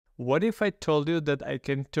What if I told you that I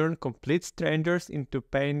can turn complete strangers into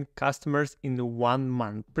paying customers in 1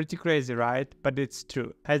 month? Pretty crazy, right? But it's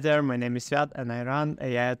true. Hi there, my name is Sviat and I run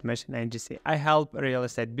AI Automation Agency. I help real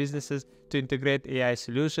estate businesses to integrate AI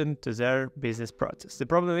solution to their business process. The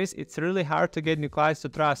problem is it's really hard to get new clients to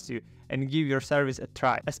trust you and give your service a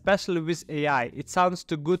try. Especially with AI, it sounds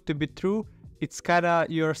too good to be true. It's kinda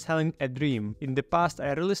you're selling a dream. In the past,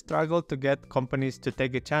 I really struggled to get companies to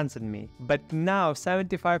take a chance on me. But now,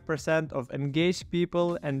 75% of engaged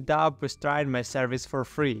people end up with trying my service for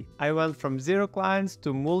free. I went from 0 clients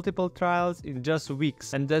to multiple trials in just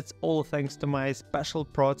weeks. And that's all thanks to my special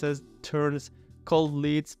process turns cold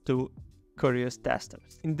leads to curious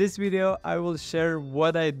testers. In this video, I will share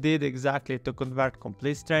what I did exactly to convert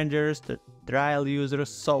complete strangers to trial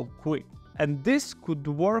users so quick. And this could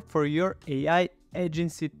work for your AI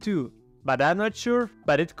agency too. But I'm not sure,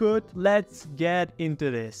 but it could. Let's get into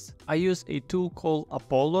this. I use a tool called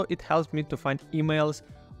Apollo. It helps me to find emails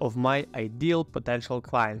of my ideal potential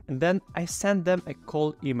client. And then I send them a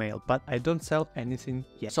cold email, but I don't sell anything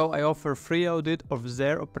yet. So I offer free audit of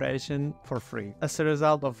their operation for free. As a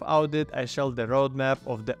result of audit, I show the roadmap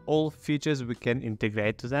of the all features we can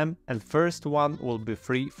integrate to them, and first one will be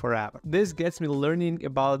free forever. This gets me learning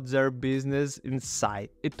about their business inside.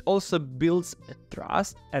 It also builds a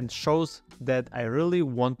trust and shows that I really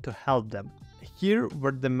want to help them. Here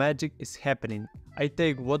where the magic is happening. I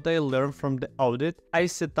take what I learned from the audit, I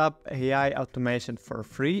set up AI automation for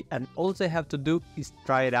free, and all they have to do is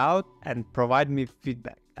try it out and provide me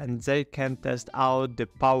feedback. And they can test out the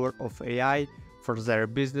power of AI for their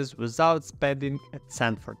business without spending a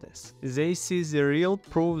cent for this. They see the real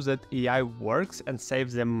proof that AI works and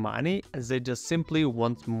saves them money, and they just simply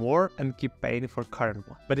want more and keep paying for current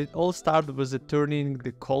one. But it all started with turning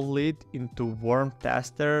the cold lead into warm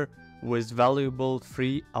tester with valuable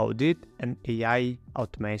free audit and AI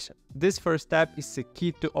automation. This first step is the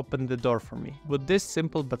key to open the door for me. With this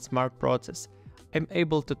simple but smart process, I'm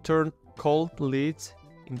able to turn cold leads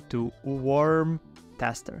into warm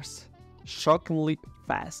testers. Shockingly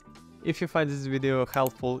fast. If you find this video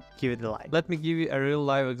helpful, give it a like. Let me give you a real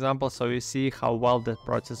life example so you see how well that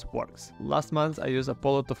process works. Last month I used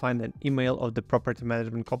Apollo to find an email of the property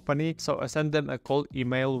management company, so I sent them a cold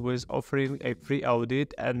email with offering a free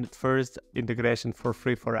audit and first integration for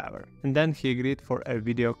free forever. And then he agreed for a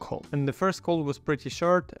video call. And the first call was pretty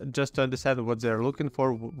short, just to understand what they're looking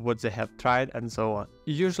for, what they have tried and so on.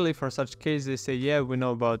 Usually for such cases they say, yeah, we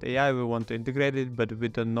know about AI, we want to integrate it, but we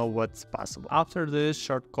don't know what's possible. After this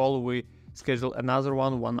short call, we schedule another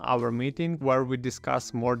 1-hour meeting where we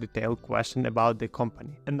discuss more detailed questions about the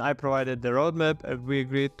company. And I provided the roadmap and we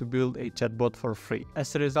agreed to build a chatbot for free.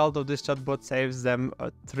 As a result of this chatbot saves them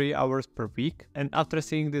 3 hours per week. And after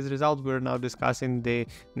seeing this result, we're now discussing the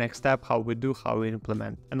next step, how we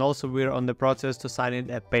implement. And also we're on the process to sign in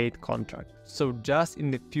a paid contract. So just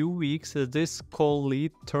in a few weeks, this cold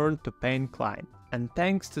lead turned to paying client. And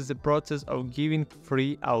thanks to the process of giving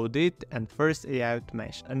free audit and first AI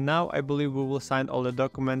automation. And now I believe we will sign all the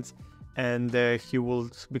documents and he will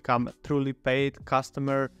become a truly paid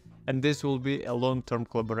customer, and this will be a long-term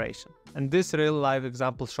collaboration. And this real life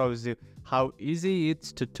example shows you how easy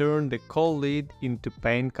it's to turn the cold lead into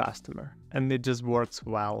paying customer. And it just works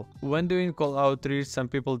well. When doing cold outreach, some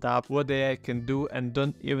people doubt what AI can do and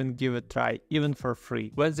don't even give it a try, even for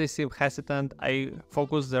free. When they seem hesitant, I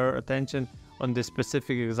focus their attention on the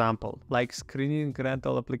specific example, like screening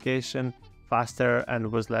rental application faster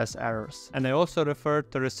and with less errors. And I also refer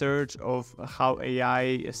to research of how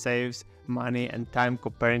AI saves money and time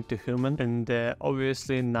comparing to human, and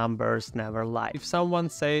obviously numbers never lie. If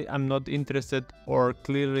someone say I'm not interested or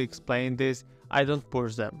clearly explain this, I don't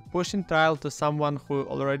push them. Pushing trial to someone who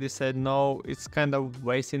already said no, it's kind of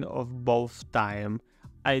wasting of both time.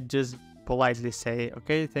 I just politely say,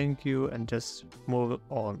 okay, thank you, and just move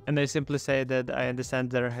on. And I simply say that I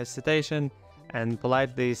understand their hesitation and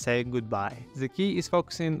politely say goodbye. The key is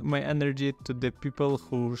focusing my energy to the people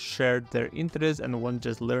who shared their interest and want to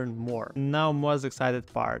just learn more. Now, most excited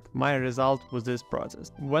part, my result was this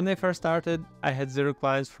process. When I first started, I had 0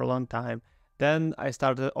 clients for a long time. Then I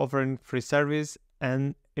started offering free service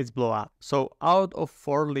and it's blew up. So out of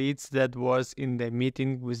 4 leads that was in the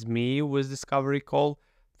meeting with me with discovery call,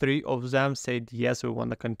 3 of them said yes, we want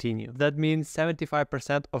to continue. That means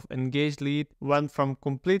 75% of engaged lead went from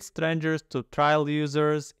complete strangers to trial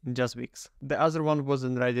users in just weeks. The other one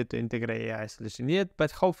wasn't ready to integrate AI solution yet, but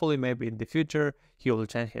hopefully maybe in the future he will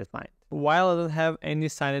change his mind. While I don't have any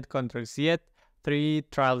signed contracts yet, 3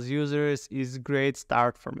 trials users is great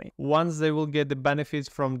start for me. Once they will get the benefits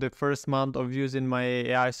from the first month of using my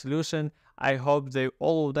AI solution, I hope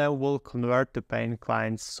all of them will convert to paying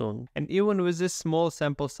clients soon. And even with this small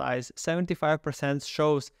sample size, 75%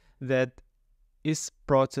 shows that is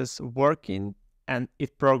process working and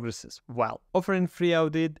it progresses well. Offering free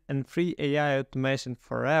audit and free AI automation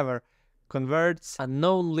forever converts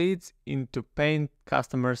unknown leads into paying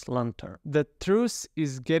customers long term. The truth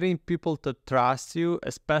is, getting people to trust you,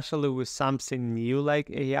 especially with something new like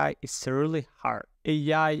AI, is really hard.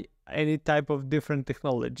 AI, any type of different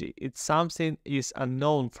technology, it's something is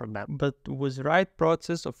unknown for them. But with the right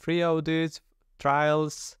process of free audits,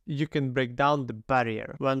 trials, you can break down the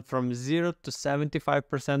barrier. Went from 0 to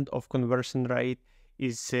 75% of conversion rate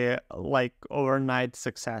is like overnight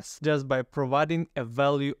success, just by providing a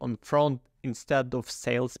value on front instead of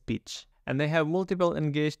sales pitch. And they have multiple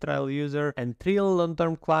engaged trial users and 3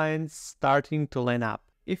 long-term clients starting to line up.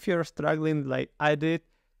 If you're struggling like I did,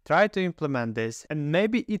 try to implement this and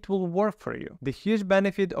maybe it will work for you. The huge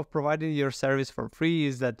benefit of providing your service for free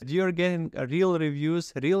is that you're getting real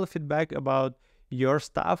reviews, real feedback about your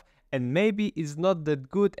stuff, and maybe it's not that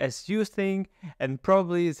good as you think, and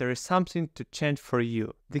probably there is something to change for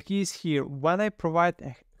you. The key is here, when I provide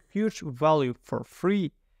a huge value for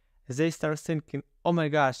free, they start thinking, oh my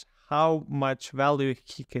gosh, how much value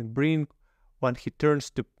he can bring when he turns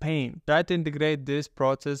to paying. Try to integrate this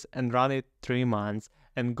process and run it 3 months,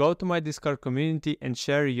 and go to my Discord community and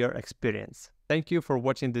share your experience. Thank you for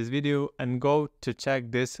watching this video, and go to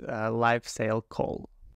check this live sale call.